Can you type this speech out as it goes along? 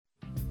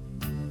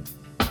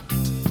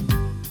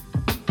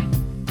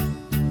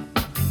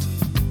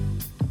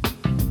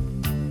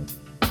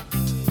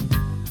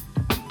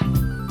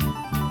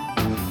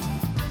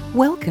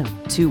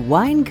Welcome to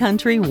Wine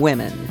Country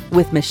Women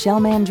with Michelle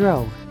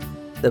Mandreau,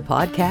 the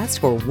podcast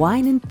for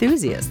wine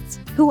enthusiasts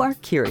who are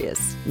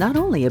curious not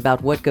only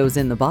about what goes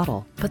in the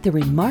bottle, but the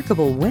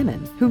remarkable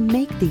women who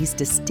make these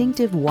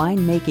distinctive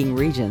winemaking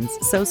regions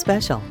so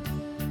special.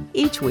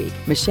 Each week,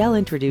 Michelle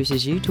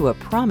introduces you to a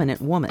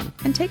prominent woman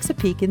and takes a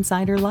peek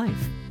inside her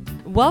life.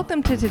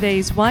 Welcome to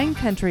today's Wine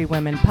Country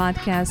Women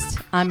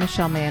podcast. I'm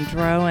Michelle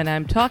Mandreau, and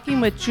I'm talking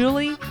with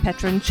Julie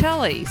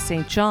Petroncelli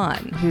St. John,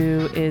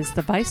 who is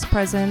the Vice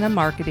President of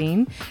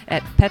Marketing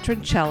at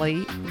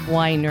Petroncelli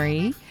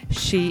Winery.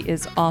 She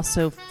is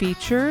also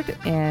featured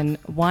in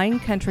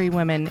Wine Country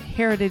Women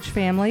Heritage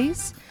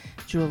Families.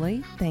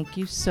 Julie, thank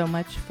you so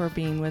much for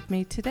being with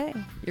me today.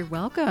 You're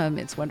welcome.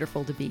 It's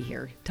wonderful to be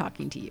here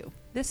talking to you.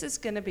 This is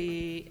going to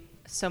be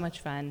so much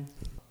fun.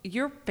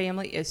 Your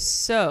family is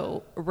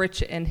so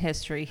rich in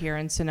history here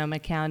in Sonoma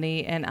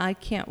County, and I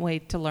can't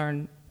wait to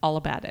learn all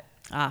about it.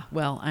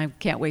 Well, I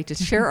can't wait to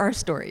share our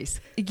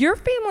stories. Your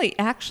family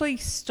actually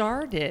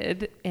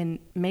started in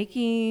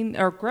making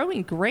or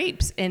growing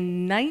grapes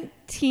in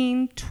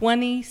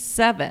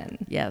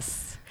 1927.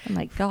 Yes. Oh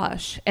my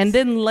gosh. And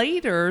then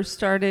later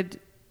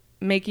started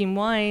making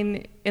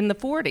wine in the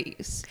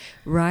 40s.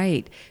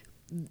 Right.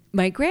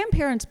 My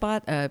grandparents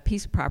bought a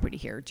piece of property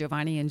here.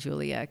 Giovanni and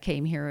Julia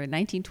came here in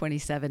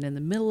 1927 in the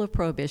middle of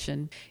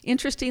Prohibition.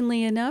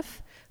 Interestingly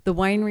enough, the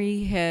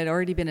winery had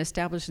already been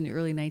established in the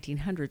early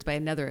 1900s by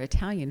another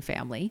Italian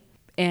family.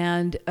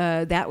 And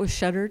that was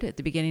shuttered at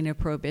the beginning of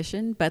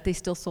Prohibition, but they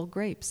still sold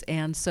grapes.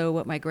 And so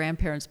what my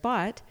grandparents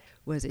bought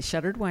was a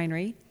shuttered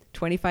winery,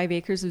 25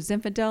 acres of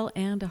Zinfandel,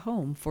 and a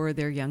home for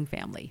their young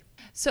family.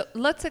 So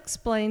let's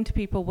explain to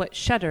people what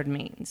shuttered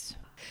means.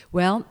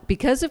 Well,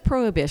 because of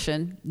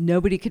Prohibition,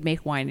 nobody could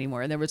make wine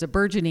anymore. There was a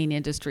burgeoning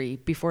industry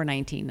before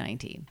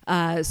 1919.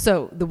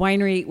 So the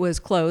winery was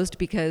closed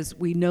because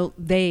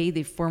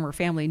the former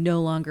family,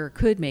 no longer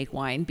could make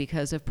wine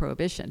because of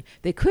Prohibition.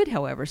 They could,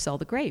 however, sell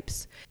the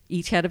grapes.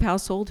 Each head of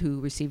household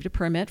who received a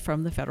permit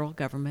from the federal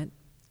government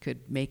could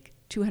make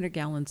 200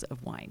 gallons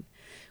of wine,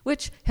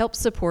 which helped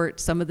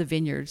support some of the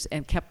vineyards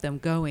and kept them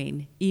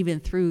going even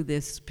through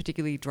this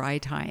particularly dry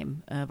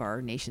time of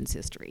our nation's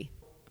history.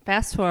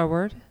 Fast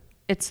forward.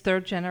 It's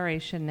third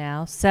generation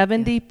now,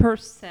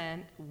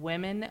 70%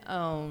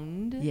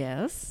 women-owned.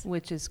 Yes.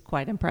 Which is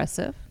quite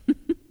impressive.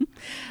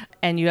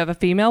 And you have a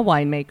female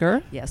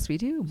winemaker. Yes, we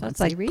do. So it's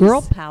like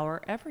girl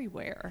power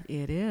everywhere.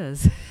 It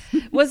is.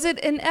 Was it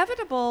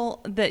inevitable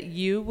that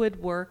you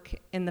would work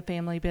in the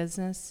family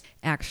business?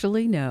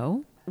 Actually,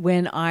 no.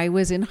 When I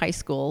was in high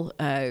school,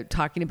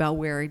 talking about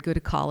where I'd go to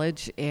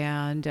college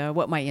and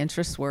what my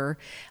interests were,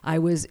 I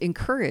was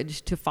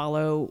encouraged to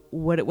follow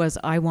what it was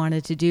I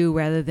wanted to do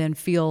rather than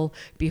feel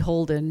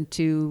beholden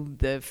to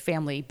the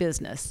family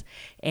business.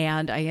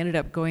 And I ended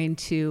up going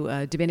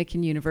to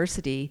Dominican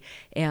University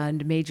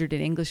and majored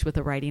in English with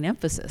a writing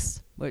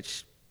emphasis,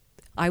 which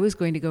I was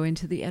going to go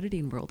into the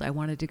editing world. I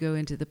wanted to go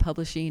into the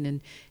publishing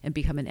and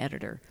become an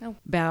editor. Oh.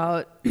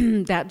 About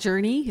that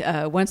journey,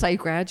 once I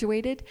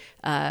graduated,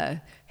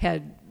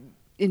 had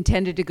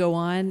intended to go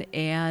on,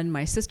 and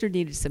my sister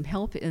needed some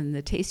help in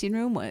the tasting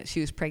room.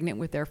 She was pregnant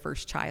with their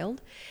first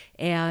child,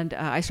 and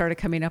I started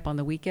coming up on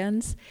the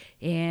weekends,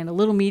 and a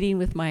little meeting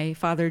with my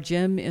father,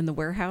 Jim, in the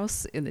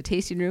warehouse, in the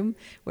tasting room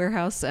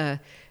warehouse,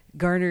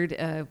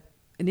 garnered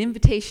an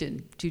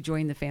invitation to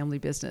join the family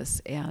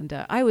business. And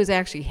I was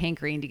actually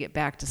hankering to get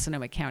back to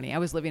Sonoma County. I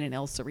was living in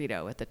El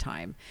Cerrito at the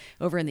time,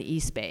 over in the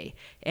East Bay.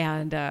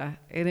 And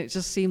it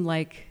just seemed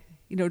like,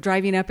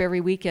 driving up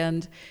every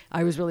weekend,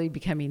 I was really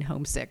becoming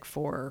homesick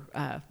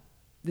for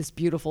this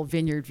beautiful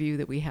vineyard view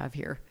that we have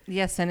here.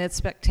 Yes, and it's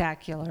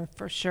spectacular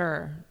for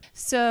sure.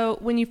 So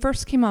when you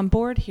first came on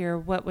board here,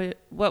 what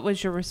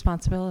was your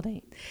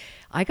responsibility?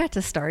 I got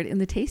to start in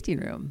the tasting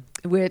room,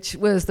 which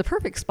was the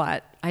perfect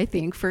spot, I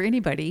think, for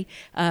anybody.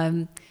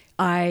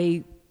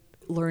 I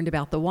learned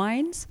about the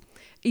wines.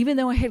 Even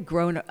though I had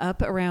grown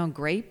up around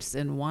grapes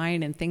and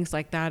wine and things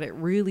like that, it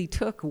really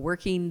took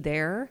working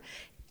there.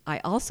 I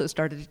also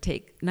started to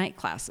take night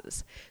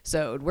classes.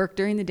 So I'd work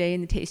during the day in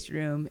the tasting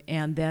room,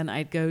 and then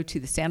I'd go to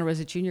the Santa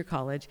Rosa Junior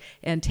College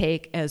and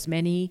take as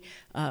many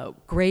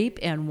grape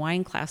and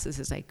wine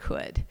classes as I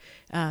could,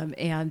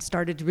 and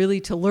started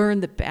really to learn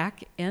the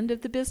back end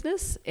of the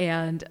business.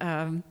 And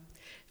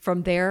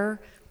from there,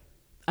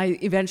 I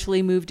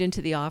eventually moved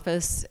into the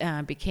office,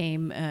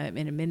 became an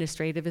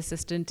administrative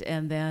assistant,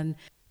 and then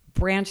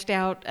branched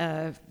out.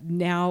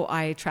 Now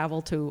I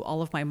travel to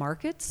all of my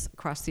markets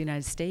across the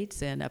United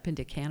States and up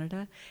into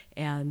Canada,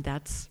 and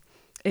that's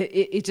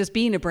it. Just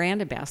being a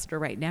brand ambassador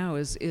right now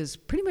is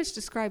pretty much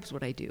describes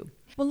what I do.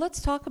 Well,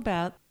 let's talk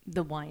about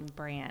the wine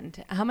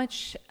brand. How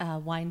much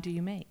wine do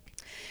you make?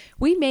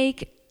 We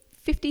make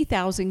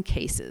 50,000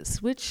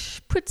 cases,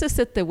 which puts us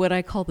at what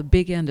I call the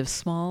big end of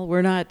small.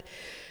 We're not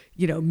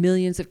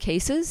millions of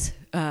cases.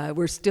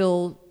 We're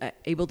still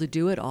able to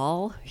do it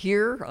all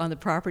here on the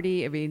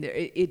property. I mean,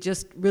 it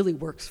just really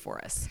works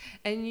for us.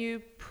 And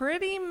you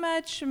pretty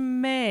much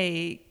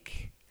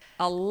make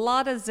a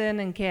lot of Zin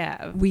and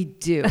Cab. We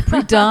do.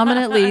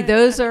 Predominantly,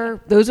 those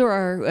are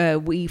our,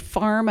 we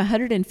farm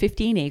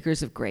 115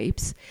 acres of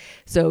grapes.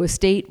 So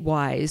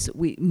estate-wise,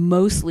 we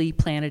mostly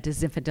planted to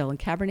Zinfandel and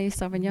Cabernet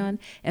Sauvignon,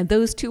 and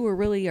those two are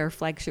really our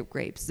flagship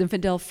grapes.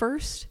 Zinfandel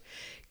first,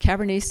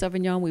 Cabernet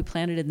Sauvignon we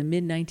planted in the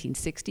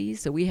mid-1960s,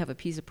 so we have a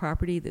piece of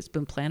property that's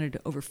been planted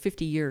over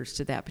 50 years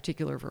to that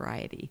particular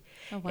variety.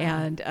 Oh, wow.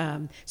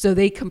 And so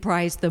they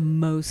comprise the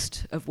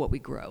most of what we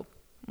grow.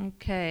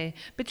 Okay,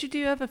 but you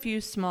do have a few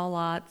small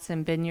lots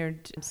and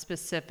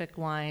vineyard-specific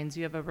wines.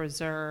 You have a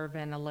reserve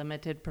and a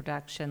limited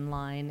production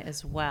line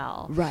as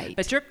well. Right.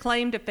 But your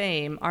claim to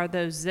fame are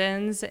those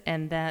Zins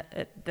and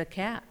the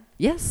Cab.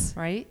 Yes.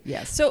 Right?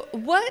 Yes. So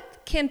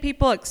what can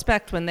people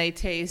expect when they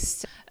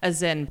taste a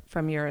Zin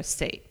from your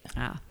estate?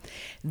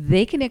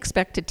 They can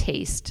expect to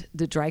taste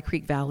the Dry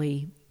Creek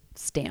Valley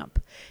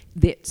stamp.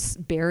 That's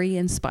berry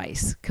and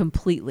spice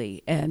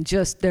completely. And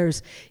just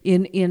there's,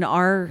 in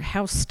our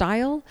house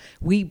style,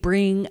 we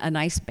bring a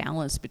nice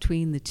balance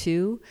between the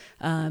two,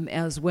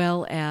 as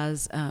well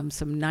as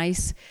some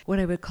nice, what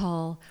I would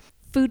call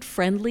food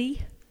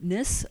friendly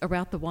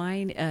about the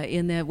wine,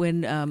 in that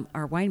when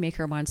our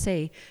winemaker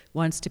Monse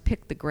wants to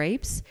pick the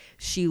grapes,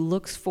 she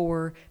looks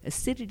for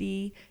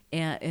acidity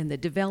and the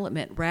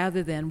development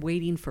rather than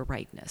waiting for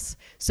ripeness.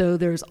 So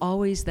there's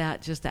always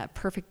that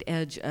perfect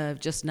edge of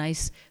just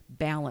nice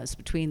balance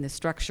between the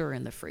structure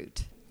and the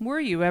fruit. Were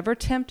you ever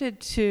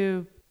tempted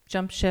to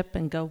jump ship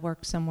and go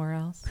work somewhere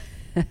else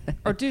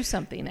or do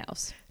something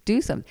else?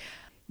 The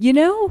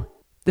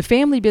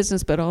family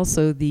business, but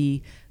also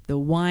the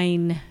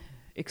wine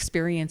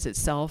experience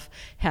itself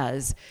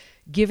has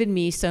given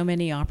me so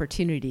many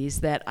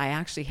opportunities that I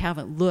actually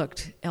haven't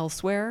looked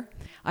elsewhere.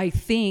 I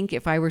think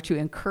if I were to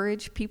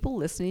encourage people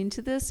listening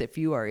to this, if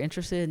you are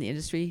interested in the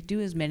industry,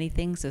 do as many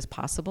things as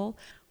possible.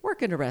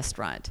 Work in a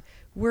restaurant,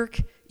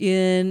 work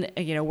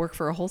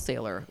for a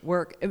wholesaler,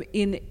 work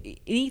in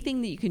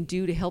anything that you can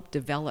do to help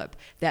develop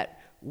that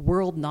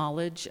world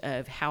knowledge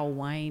of how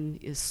wine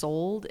is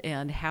sold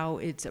and how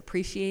it's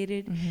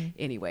appreciated. Mm-hmm.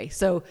 Anyway,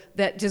 so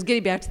that, just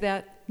getting back to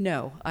that,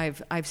 no,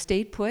 I've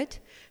stayed put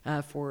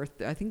for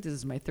I think this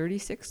is my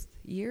 36th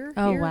year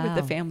here with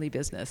the family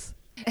business.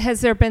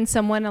 Has there been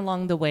someone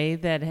along the way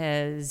that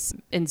has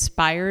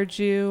inspired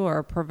you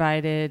or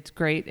provided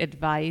great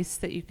advice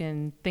that you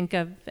can think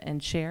of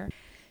and share?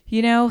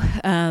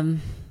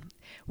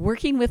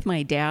 Working with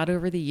my dad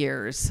over the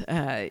years,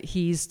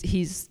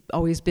 he's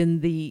always been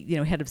the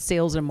head of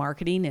sales and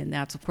marketing, and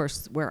that's of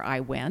course where I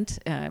went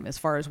as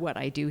far as what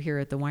I do here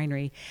at the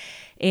winery.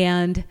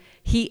 And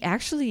he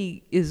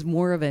actually is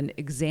more of an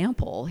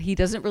example. He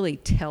doesn't really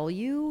tell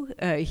you;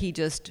 he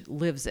just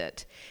lives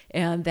it.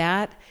 And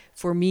that,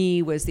 for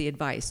me, was the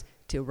advice: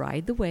 to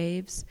ride the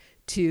waves.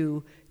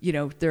 There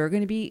are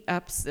going to be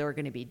ups, there are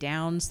going to be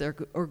downs, there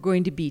are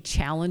going to be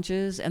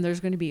challenges, and there's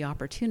going to be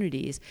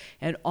opportunities.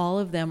 And all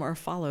of them are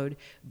followed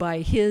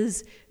by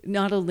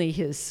not only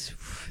his,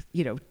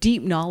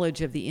 deep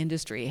knowledge of the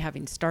industry,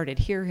 having started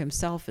here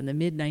himself in the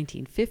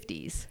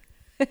mid-1950s.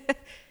 And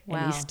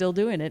wow. He's still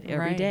doing it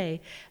every day.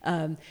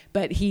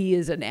 But he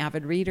is an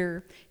avid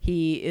reader.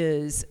 He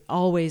is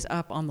always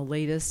up on the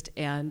latest.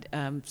 And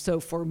so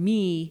for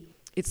me,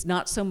 it's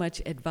not so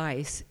much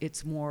advice,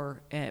 it's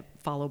more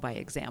follow by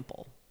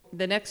example.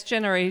 The next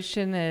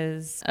generation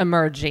is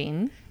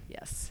emerging.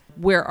 Yes.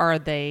 Where are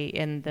they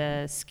in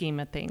the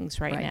scheme of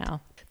things right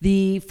now?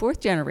 The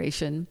fourth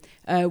generation,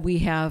 we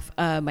have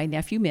my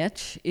nephew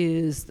Mitch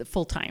is the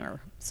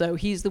full-timer. So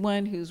he's the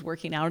one who's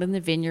working out in the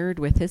vineyard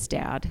with his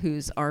dad,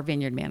 who's our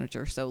vineyard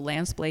manager. So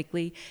Lance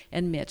Blakely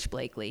and Mitch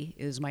Blakely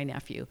is my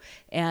nephew.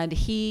 And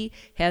he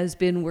has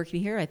been working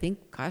here, I think,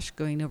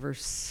 going over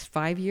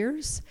 5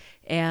 years.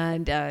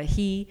 And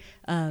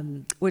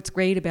what's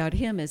great about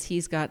him is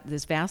he's got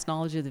this vast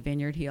knowledge of the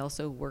vineyard. He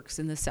also works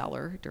in the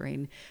cellar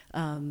during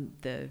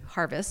the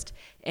harvest.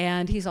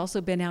 And he's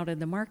also been out in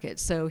the market.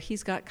 So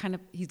he's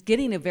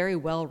getting a very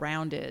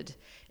well-rounded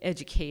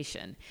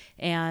education.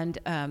 And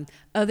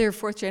other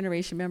fourth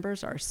generation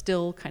members are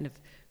still kind of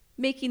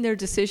making their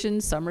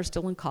decisions. Some are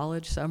still in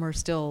college, some are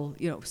still,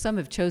 some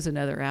have chosen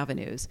other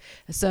avenues.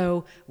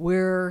 So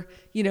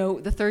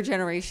the third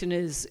generation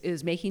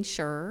is making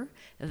sure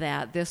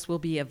that this will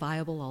be a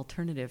viable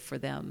alternative for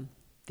them.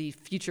 The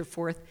future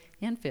fourth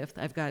and fifth,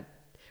 I've got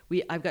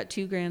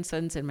 2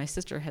 grandsons, and my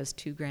sister has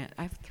I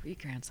have 3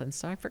 grandsons,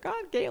 so I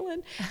forgot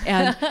Galen.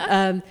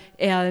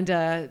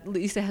 And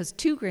Lisa has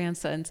 2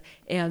 grandsons.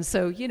 And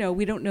so,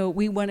 we don't know,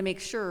 we want to make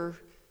sure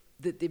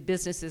that the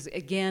business is,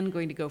 again,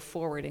 going to go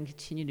forward and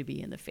continue to be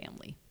in the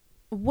family.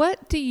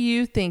 What do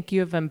you think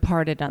you have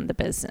imparted on the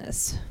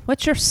business?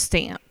 What's your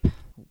stamp?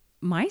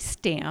 My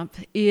stamp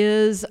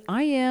is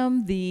I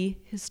am the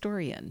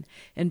historian.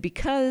 And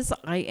because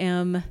I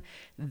am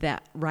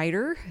that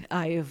writer,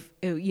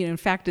 in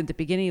fact, at the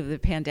beginning of the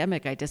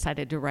pandemic, I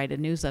decided to write a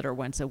newsletter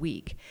once a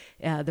week.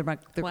 They're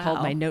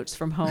called My Notes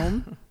from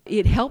Home.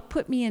 It helped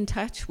put me in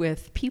touch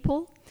with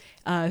people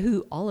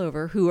who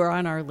are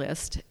on our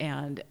list.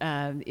 And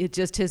it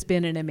just has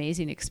been an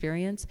amazing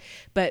experience.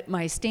 But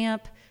my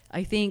stamp,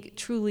 I think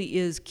truly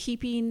is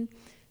keeping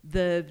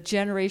the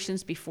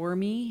generations before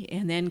me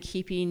and then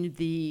keeping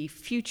the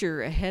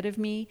future ahead of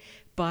me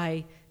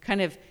by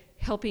kind of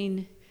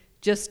helping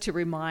just to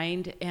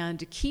remind and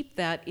to keep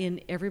that in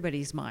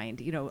everybody's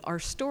mind. Our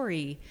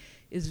story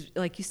is,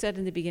 like you said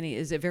in the beginning,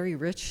 is a very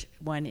rich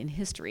one in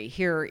history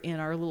here in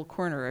our little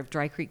corner of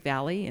Dry Creek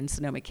Valley in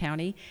Sonoma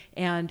County.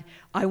 And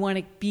I want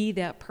to be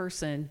that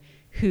person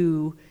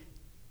who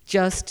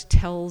just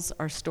tells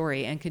our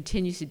story and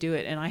continues to do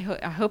it. And I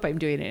hope I'm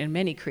doing it in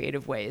many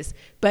creative ways.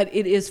 But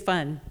it is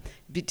fun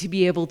to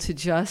be able to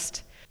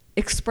just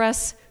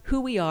express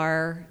who we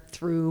are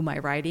through my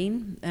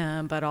writing,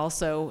 but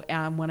also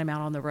when I'm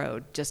out on the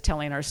road, just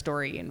telling our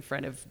story in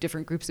front of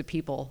different groups of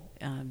people.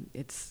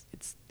 It's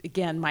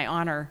again, my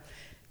honor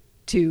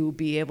to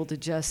be able to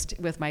just,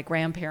 with my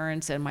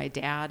grandparents and my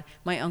dad.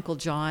 My Uncle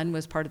John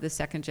was part of the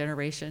second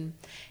generation,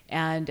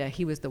 and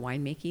he was the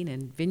winemaking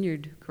and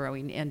vineyard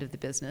growing end of the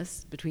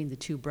business between the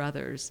two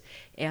brothers.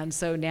 And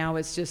so now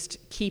it's just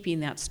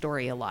keeping that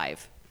story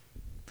alive.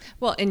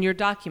 Well, and you're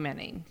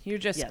documenting. You're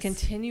just Yes.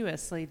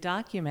 continuously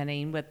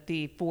documenting with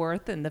the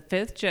fourth and the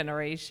fifth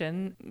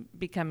generation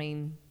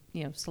becoming,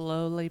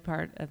 slowly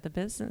part of the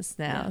business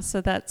now. Yeah.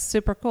 So that's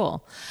super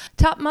cool.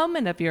 Top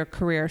moment of your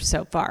career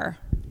so far?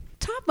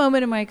 Top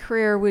moment in my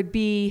career would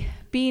be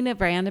being a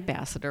brand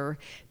ambassador,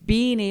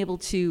 being able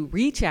to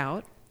reach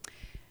out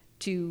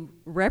to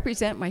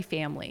represent my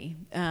family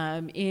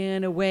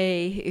in a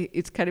way.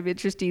 It's kind of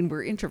interesting.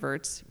 We're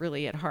introverts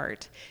really at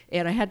heart,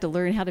 and I had to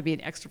learn how to be an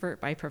extrovert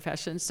by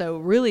profession. So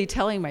really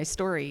telling my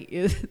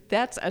story,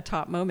 that's a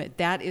top moment.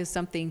 That is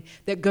something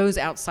that goes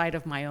outside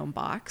of my own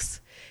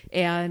box,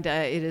 and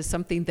it is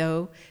something,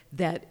 though,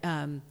 that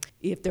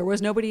if there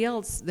was nobody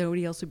else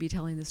would be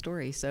telling the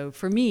story. So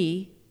for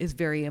me, is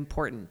very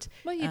important.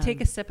 Well, you take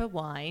a sip of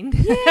wine.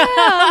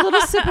 Yeah, a little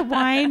sip of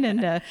wine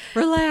and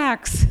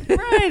relax.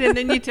 Right, and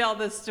then you tell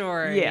the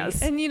story.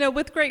 Yes. And,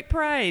 with great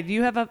pride.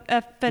 You have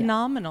a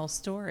phenomenal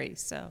story.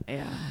 So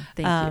Yeah,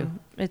 thank you.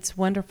 It's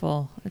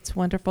wonderful. It's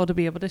wonderful to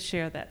be able to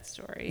share that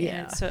story. Yeah.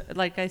 And it's so,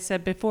 like I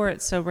said before,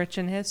 it's so rich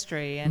in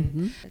history,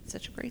 and it's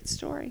such a great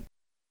story.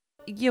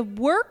 You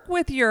work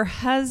with your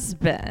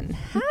husband.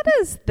 How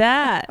is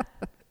that?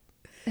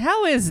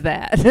 How is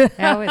that?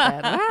 How is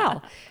that?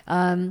 Wow.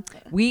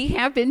 We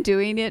have been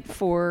doing it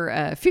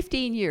for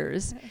 15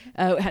 years.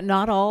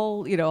 Not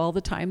all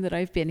the time that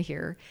I've been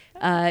here.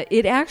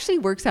 It actually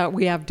works out.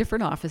 We have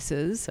different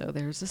offices, so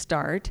there's a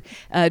start.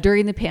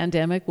 During the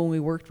pandemic, when we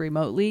worked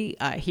remotely,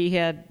 he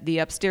had the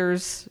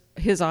upstairs,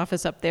 his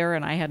office up there,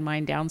 and I had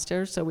mine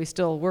downstairs, so we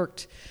still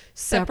worked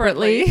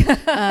separately.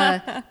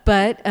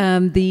 But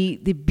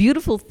the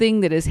beautiful thing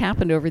that has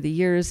happened over the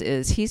years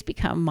is he's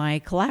become my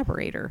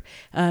collaborator.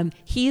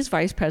 He's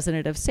vice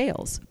president of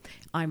sales.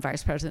 I'm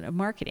vice president of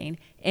marketing.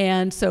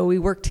 And so we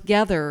work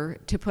together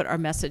to put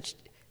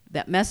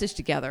that message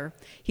together.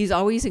 He's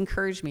always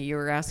encouraged me. You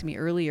were asking me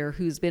earlier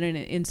who's been an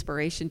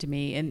inspiration to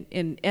me,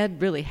 and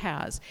Ed really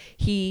has.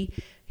 He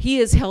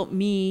has helped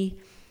me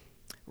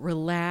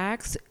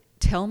relax,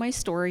 tell my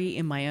story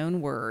in my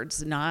own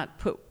words,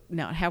 not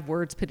have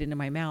words put into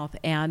my mouth,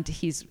 and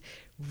he's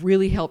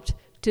really helped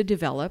to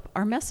develop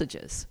our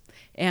messages.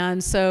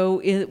 And so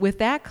with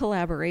that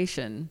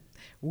collaboration,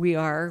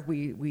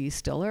 we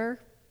still are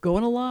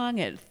going along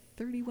at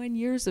 31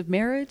 years of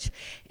marriage,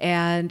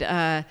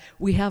 and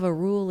we have a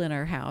rule in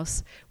our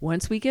house.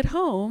 Once we get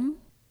home,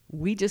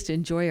 we just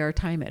enjoy our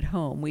time at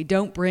home. We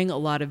don't bring a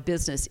lot of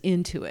business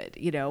into it.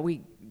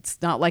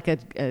 It's not like a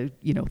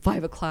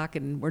 5 o'clock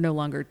and we're no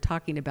longer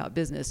talking about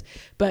business,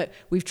 but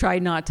we've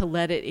tried not to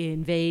let it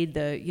invade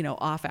the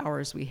off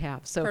hours we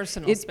have. So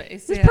personal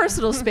space. It's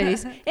personal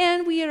space,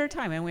 and we eat our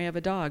time, and we have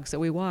a dog, so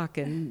we walk,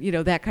 and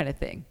that kind of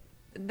thing.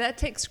 That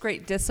takes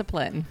great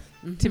discipline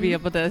to be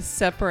able to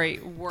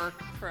separate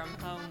work from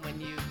home when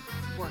you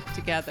work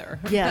together.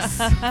 Yes.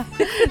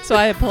 So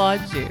I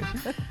applaud you.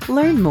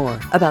 Learn more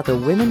about the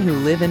women who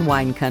live in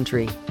wine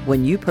country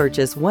when you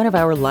purchase one of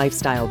our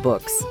lifestyle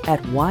books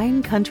at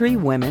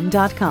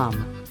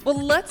winecountrywomen.com.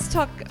 Well, let's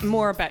talk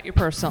more about your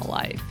personal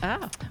life.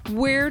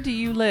 Where do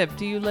you live?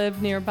 Do you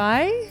live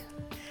nearby?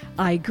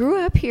 I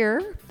grew up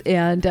here,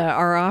 and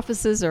our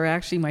offices are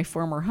actually my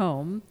former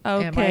home.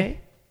 Okay. And my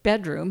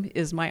bedroom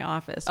is my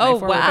office. Oh, my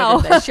former wow.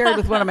 bedroom that I shared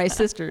with one of my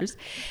sisters.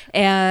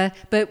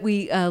 But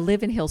we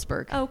live in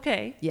Healdsburg.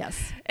 Okay.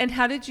 Yes. And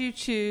how did you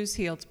choose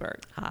Healdsburg?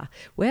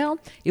 Well,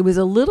 it was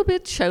a little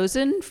bit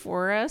chosen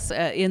for us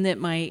in that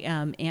my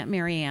Aunt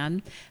Mary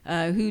Ann,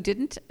 who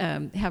didn't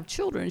have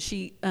children,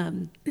 she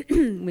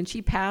when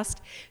she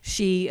passed,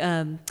 she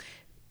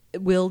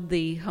willed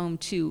the home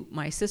to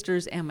my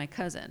sisters and my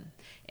cousin.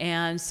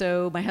 And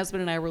so my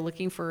husband and I were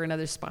looking for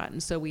another spot,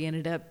 and so we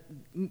ended up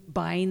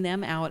buying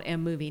them out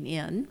and moving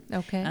in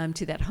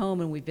to that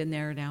home, and we've been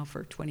there now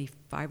for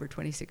 25 or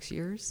 26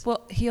 years.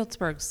 Well,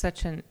 Healdsburg's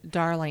such a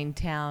darling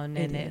town,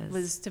 and it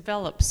was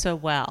developed so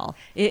well.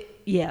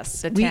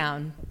 Yes.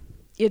 Town.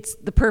 It's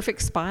the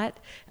perfect spot.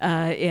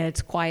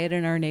 It's quiet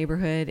in our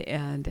neighborhood,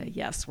 and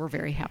yes, we're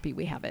very happy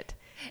we have it.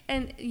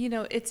 And,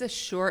 it's a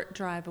short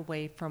drive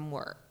away from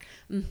work.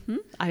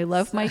 I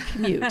love my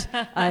commute.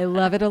 I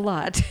love it a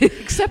lot,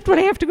 except when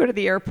I have to go to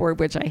the airport,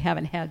 which I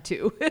haven't had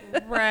to.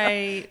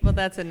 Right. Well,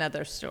 that's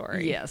another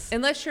story. Yes.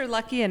 Unless you're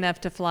lucky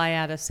enough to fly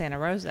out of Santa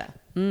Rosa.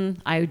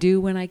 I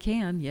do when I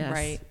can, yes.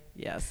 Right.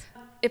 Yes.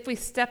 If we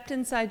stepped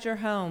inside your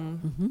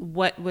home,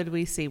 what would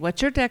we see?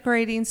 What's your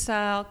decorating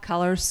style,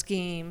 color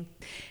scheme?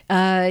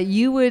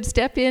 You would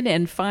step in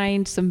and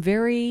find some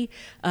very...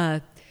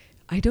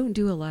 I don't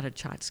do a lot of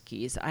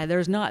tchotchkes.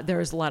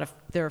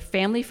 There are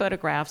family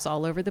photographs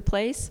all over the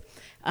place.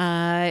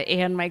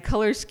 And my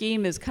color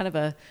scheme is kind of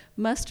a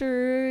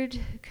mustard,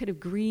 kind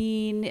of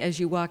green. As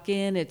you walk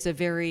in,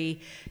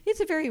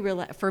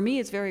 for me,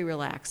 it's very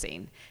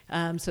relaxing.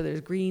 So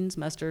there's greens,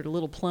 mustard, a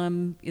little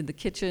plum in the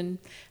kitchen,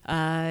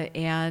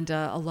 and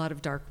a lot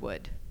of dark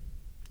wood.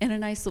 And a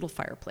nice little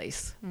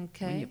fireplace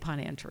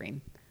upon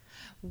entering.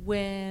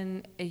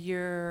 When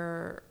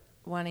you're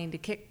wanting to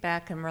kick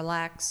back and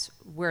relax,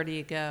 where do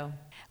you go?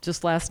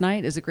 Just last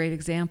night is a great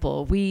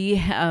example.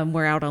 We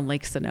were out on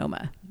Lake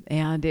Sonoma,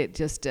 and it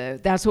just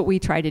that's what we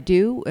try to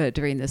do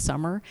during the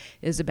summer.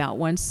 Is about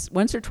once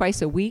or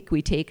twice a week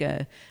we take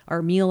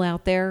our meal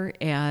out there,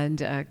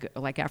 and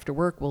like after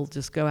work we'll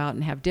just go out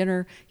and have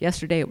dinner.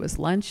 Yesterday it was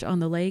lunch on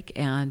the lake,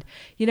 and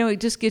it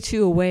just gets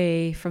you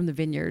away from the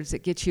vineyards.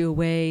 It gets you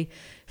away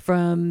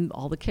from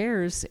all the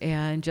cares,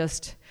 and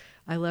just.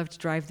 I love to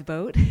drive the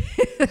boat.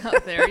 Oh,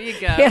 there you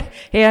go.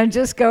 And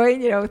just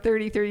going,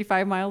 30,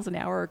 35 miles an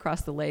hour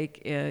across the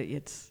lake,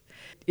 it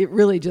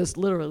really just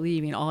literally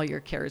leaving all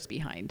your cares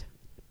behind.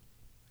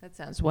 That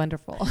sounds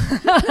wonderful.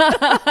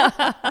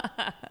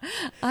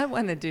 I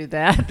want to do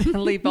that.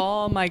 Leave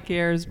all my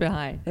cares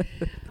behind.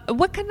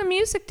 What kind of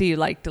music do you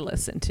like to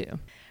listen to?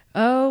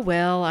 Oh,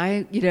 well,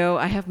 I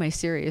have my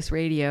Sirius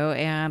radio,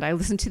 and I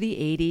listen to the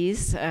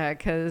 80s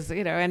because,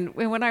 and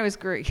when I was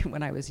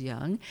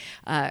young,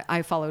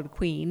 I followed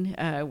Queen,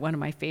 one of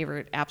my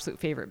absolute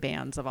favorite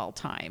bands of all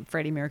time.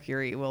 Freddie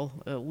Mercury will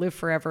live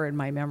forever in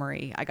my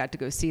memory. I got to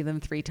go see them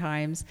 3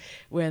 times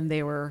when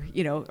they were,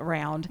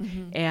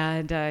 around.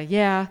 And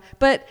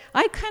but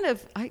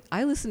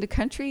I listen to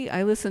country.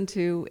 I listen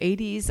to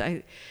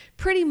 80s.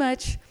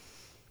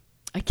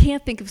 I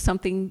can't think of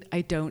something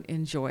I don't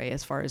enjoy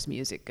as far as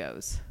music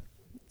goes.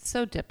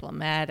 So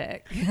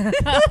diplomatic.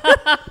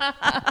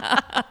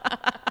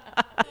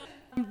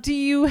 Do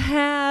you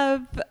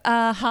have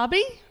a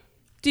hobby?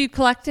 Do you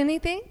collect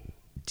anything?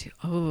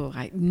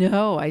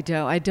 No, I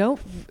don't. I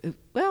don't.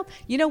 Well,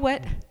 you know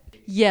what?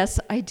 Yes,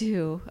 I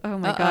do. Oh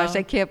my gosh,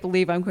 I can't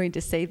believe I'm going to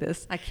say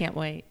this. I can't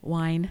wait.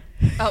 Wine.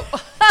 Oh.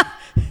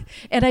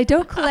 And I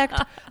don't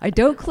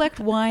collect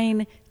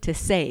wine to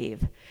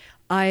save.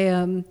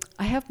 I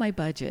have my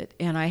budget,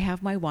 and I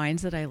have my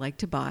wines that I like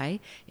to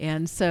buy,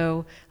 and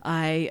so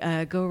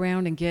I go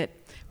around and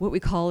get what we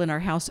call in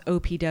our house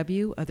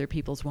OPW, other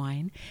people's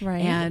wine,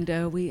 right?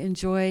 And we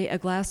enjoy a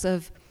glass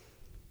of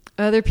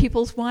other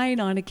people's wine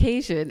on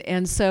occasion,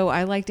 and so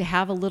I like to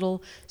have a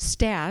little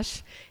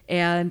stash,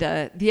 and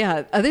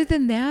other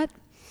than that,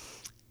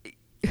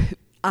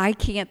 I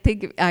can't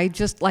think.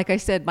 Like I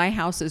said, my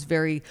house is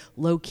very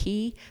low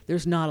key.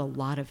 There's not a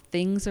lot of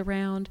things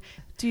around.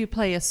 Do you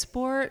play a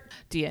sport?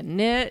 Do you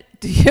knit?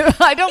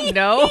 I don't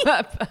know.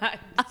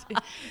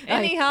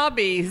 Any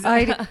hobbies?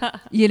 Other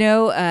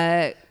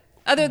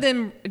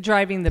than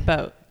driving the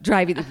boat.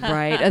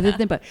 Other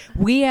than boat.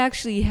 We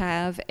actually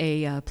have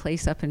a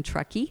place up in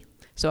Truckee,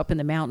 so up in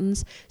the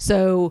mountains.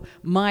 So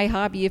my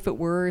hobby, if it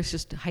were, is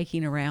just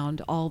hiking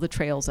around all the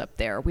trails up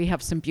there. We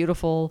have some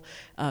beautiful,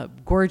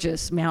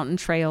 gorgeous mountain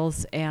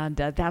trails, and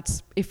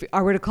that's, if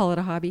I were to call it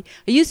a hobby.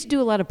 I used to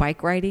do a lot of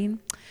bike riding,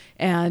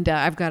 and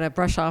I've got to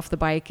brush off the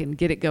bike and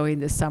get it going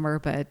this summer.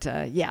 But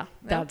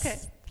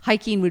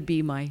hiking would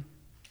be my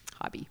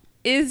hobby.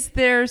 Is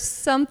there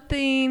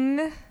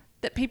something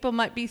that people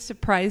might be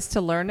surprised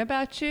to learn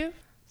about you?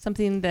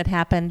 Something that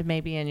happened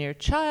maybe in your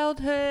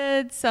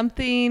childhood,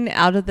 something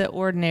out of the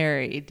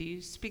ordinary. Do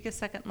you speak a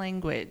second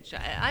language?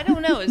 I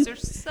don't know. Is there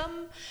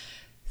some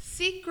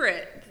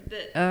secret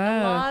that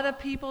a lot of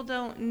people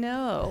don't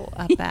know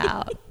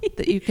about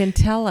that you can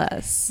tell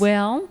us?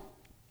 Well,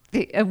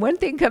 one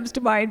thing comes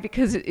to mind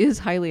because it is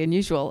highly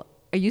unusual.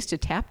 I used to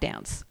tap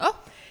dance. Oh,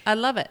 I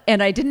love it.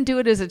 And I didn't do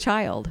it as a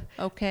child.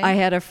 Okay. I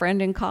had a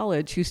friend in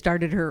college who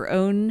started her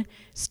own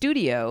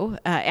studio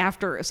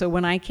so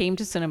when I came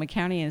to Sonoma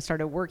County and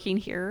started working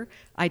here,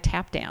 I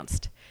tap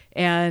danced.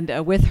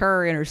 And with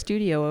her in her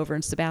studio over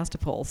in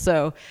Sebastopol.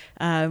 So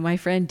my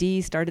friend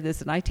Dee started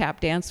this, and I tap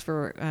danced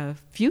for a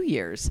few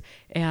years.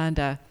 And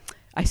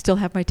I still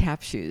have my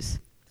tap shoes,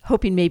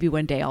 hoping maybe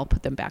one day I'll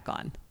put them back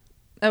on.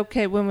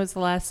 Okay, when was the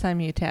last time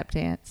you tap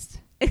danced?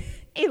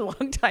 A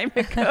long time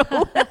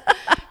ago.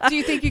 Do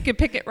you think you could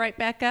pick it right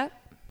back up?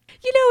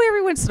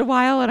 Every once in a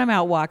while when I'm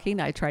out walking,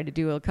 I try to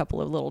do a couple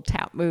of little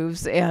tap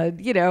moves, and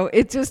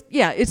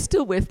it's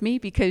still with me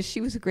because she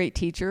was a great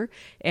teacher,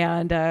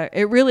 and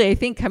it really, I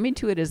think, coming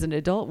to it as an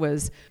adult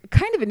was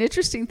kind of an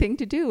interesting thing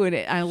to do, and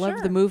I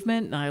loved the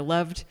movement, and I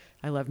loved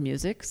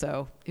music,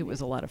 so it was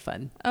a lot of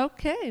fun.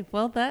 Okay,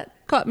 well,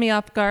 that caught me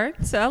off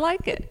guard, so I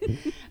like it.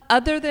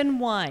 Other than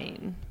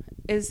wine,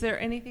 Is there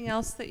anything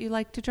else that you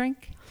like to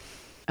drink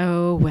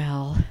Oh,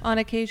 well, on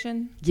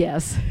occasion?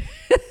 yes.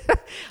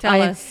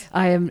 Tell us.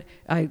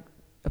 I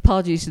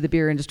apologies to the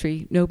beer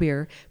industry, no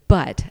beer,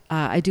 but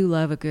I do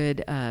love a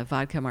good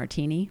vodka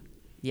martini.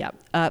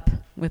 Yep, up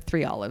with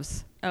 3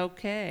 olives.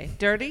 Okay.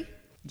 Dirty?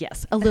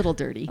 Yes, a little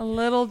dirty. A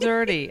little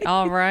dirty.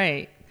 All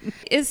right.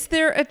 Is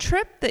there a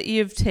trip that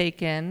you've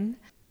taken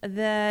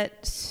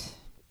that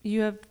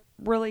you have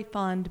really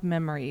fond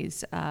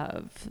memories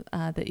of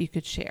that you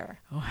could share?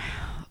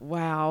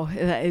 Wow,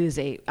 that is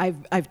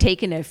I've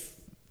taken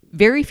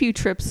very few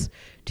trips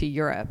to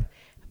Europe,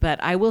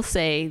 but I will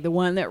say the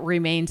one that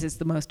remains is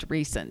the most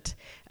recent.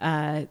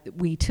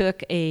 We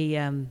took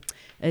a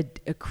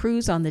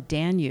cruise on the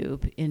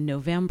Danube in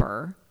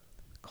November.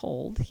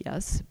 Cold,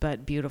 yes,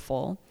 but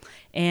beautiful.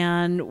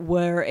 And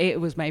where it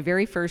was my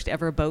very first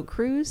ever boat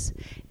cruise,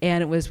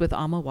 and it was with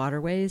Alma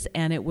Waterways,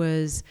 and it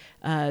was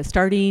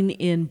starting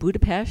in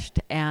Budapest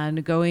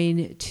and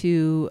going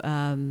to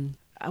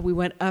we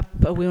went up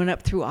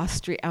through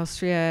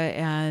Austria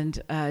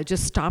and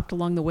just stopped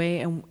along the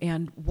way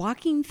and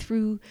walking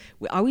through.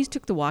 We always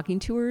took the walking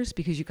tours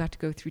because you got to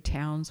go through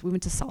towns. We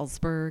went to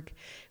Salzburg,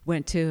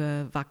 went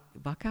to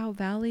Wachau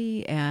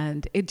Valley,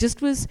 and it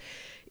just was.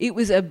 It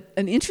was an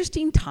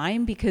interesting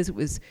time because it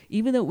was,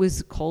 even though it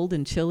was cold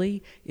and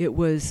chilly, it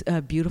was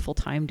a beautiful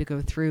time to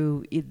go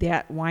through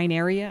that wine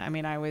area. I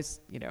mean, I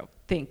was,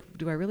 think,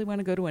 do I really want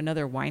to go to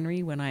another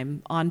winery when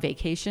I'm on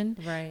vacation?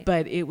 Right.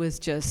 But it was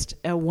just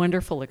a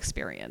wonderful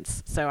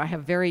experience. So I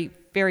have very,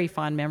 very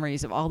fond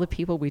memories of all the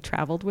people we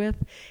traveled with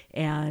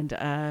and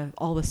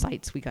all the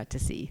sights we got to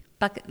see.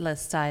 Bucket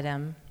list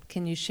item.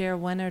 Can you share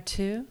one or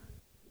two?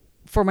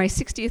 For my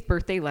 60th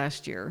birthday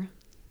last year,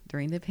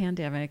 during the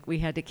pandemic, we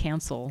had to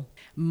cancel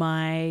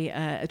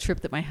a trip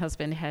that my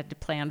husband had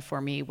planned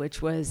for me,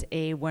 which was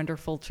a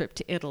wonderful trip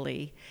to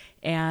Italy,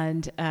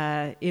 and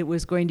it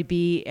was going to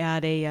be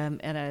at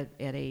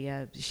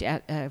a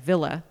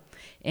villa,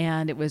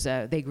 and it was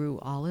they grew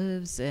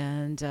olives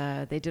and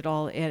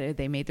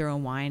they made their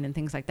own wine and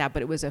things like that.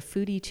 But it was a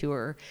foodie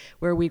tour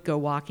where we'd go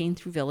walking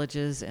through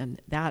villages, and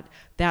that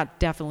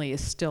definitely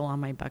is still on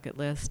my bucket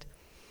list.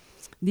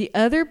 The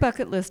other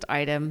bucket list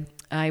item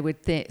I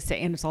would say,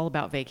 and it's all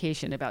about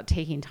vacation, about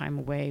taking time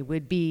away,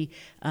 would be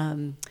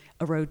a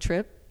road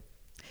trip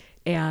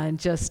and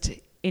just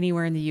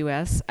anywhere in the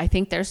U.S. I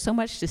think there's so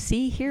much to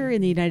see here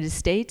in the United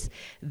States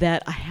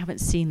that I haven't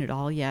seen it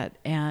all yet.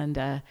 And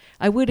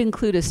I would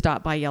include a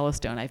stop by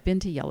Yellowstone. I've been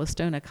to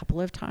Yellowstone a couple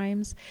of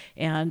times,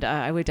 and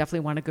I would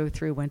definitely want to go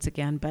through once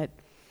again. But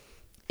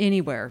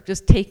anywhere,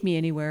 just take me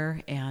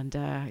anywhere, and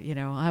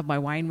I'll have my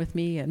wine with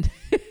me, and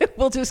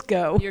we'll just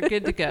go. You're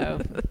good to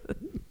go.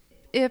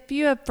 If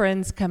you have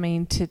friends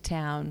coming to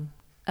town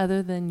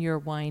other than your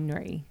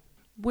winery,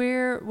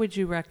 where would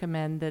you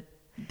recommend that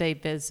they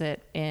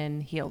visit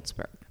in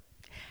Healdsburg?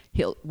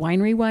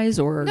 Winery-wise,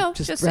 or no,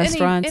 just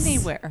restaurants?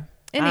 Anywhere.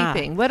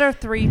 Anything. What are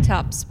 3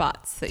 top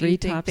spots that you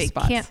think they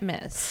can't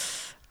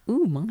miss?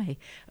 Ooh, my.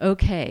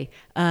 Okay.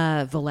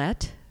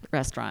 Valette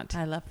Restaurant.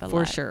 I love Valette.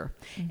 For sure.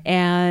 Mm-hmm.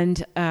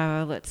 And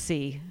let's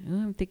see.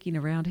 I'm thinking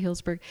around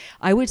Healdsburg.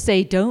 I would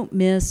say don't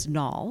miss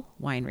Knoll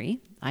Winery.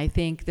 I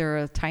think they're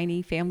a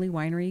tiny family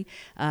winery,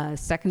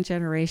 second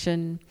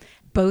generation.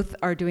 Both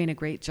are doing a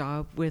great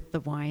job with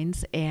the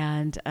wines,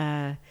 and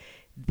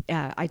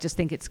I just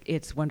think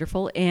it's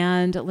wonderful.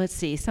 And let's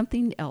see,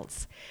 something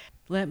else.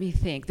 Let me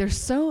think.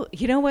 There's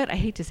you know what? I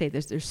hate to say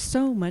this. There's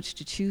so much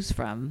to choose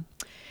from.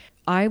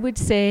 I would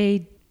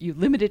say you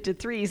limit it to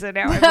 3, so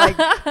now I'm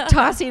like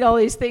tossing all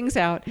these things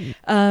out.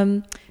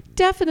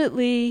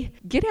 Definitely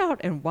get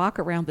out and walk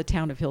around the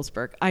town of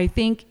Healdsburg. I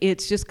think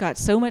it's just got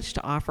so much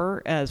to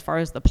offer as far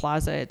as the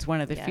plaza. It's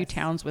one of the few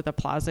towns with a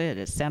plaza at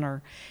its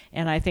center.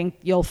 And I think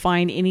you'll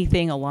find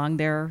anything along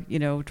there,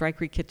 Dry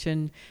Creek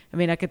Kitchen. I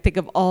mean, I could think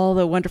of all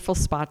the wonderful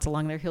spots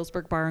along there,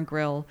 Healdsburg Bar and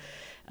Grill,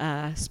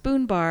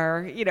 Spoon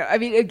Bar. I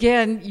mean,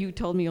 again, you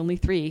told me only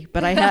 3,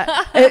 but I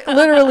had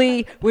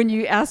literally, when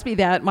you asked me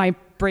that, my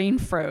brain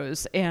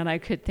froze, and I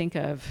could think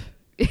of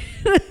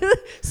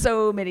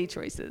so many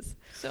choices.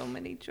 So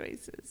many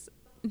choices.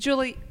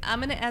 Julie, I'm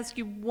going to ask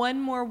you one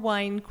more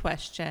wine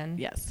question.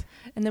 Yes.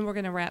 And then we're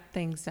going to wrap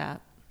things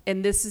up.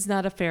 And this is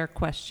not a fair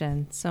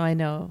question, so I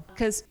know.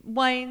 Because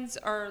wines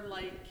are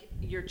like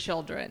your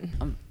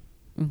children.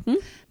 Mm-hmm.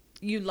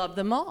 You love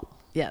them all.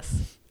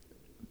 Yes.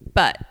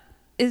 But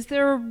is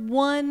there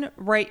one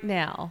right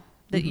now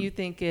that you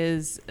think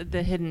is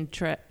the hidden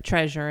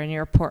treasure in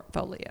your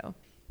portfolio?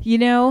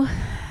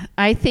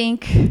 I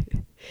think,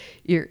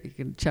 you're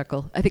going to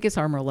chuckle, I think it's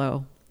our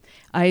Merlot.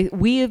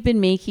 We have been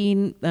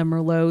making a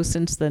Merlot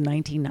since the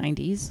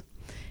 1990s.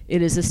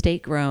 It is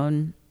estate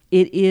grown.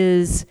 It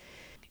is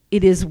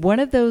one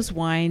of those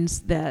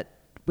wines that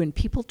when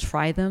people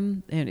try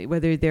them, and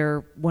whether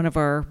they're one of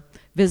our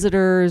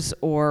visitors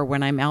or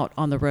when I'm out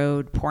on the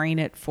road pouring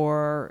it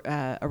for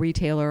a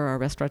retailer or a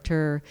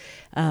restaurateur,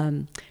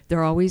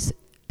 they're always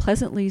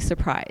pleasantly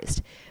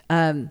surprised.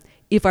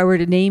 If I were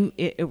to name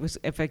it,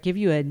 if I give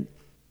you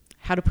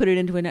how to put it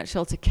into a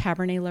nutshell, it's a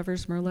Cabernet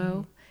lover's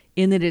Merlot.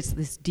 in that it's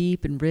this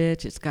deep and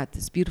rich. It's got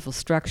this beautiful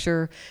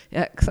structure.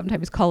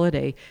 Sometimes call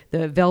it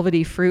the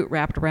velvety fruit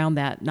wrapped around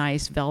that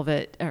nice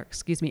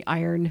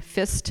iron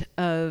fist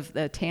of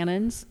the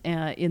tannins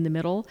in the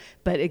middle.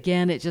 But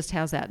again, it just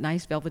has that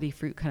nice velvety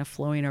fruit kind of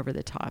flowing over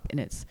the top, and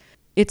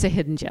it's a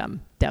hidden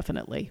gem,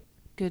 definitely.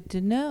 Good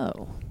to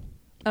know.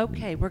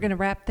 Okay, we're going to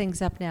wrap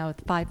things up now with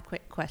 5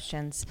 quick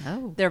questions.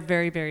 Oh. They're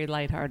very, very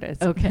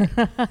lighthearted. Okay.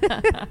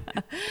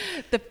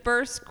 The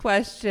first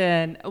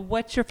question,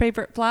 what's your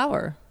favorite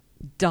flower?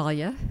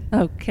 Dahlia.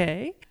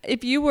 Okay.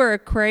 If you were a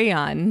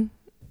crayon,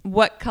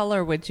 what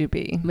color would you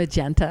be?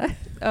 Magenta.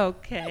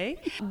 Okay.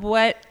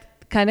 What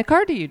kind of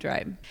car do you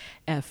drive?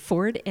 A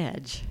Ford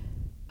Edge.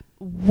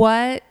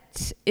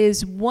 What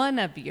is one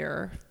of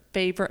your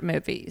favorite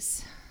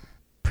movies?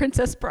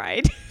 Princess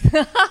Bride.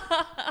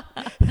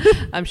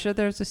 I'm sure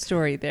there's a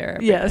story there.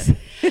 Yes.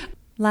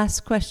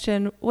 Last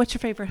question. What's your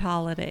favorite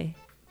holiday?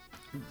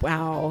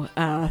 Wow.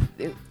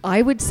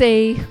 I would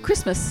say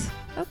Christmas.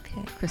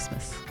 Okay.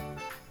 Christmas.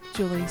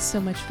 Julie, so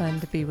much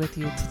fun to be with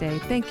you today.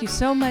 Thank you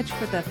so much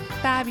for the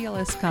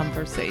fabulous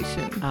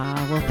conversation.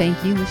 Well,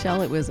 thank you,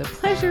 Michelle. It was a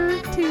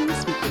pleasure to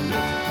speak with you.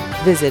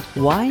 Visit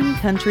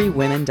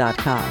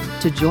winecountrywomen.com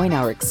to join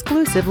our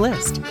exclusive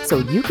list so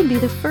you can be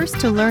the first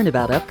to learn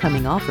about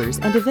upcoming offers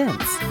and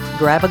events.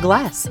 Grab a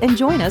glass and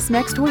join us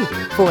next week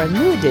for a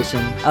new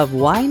edition of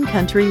Wine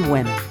Country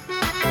Women.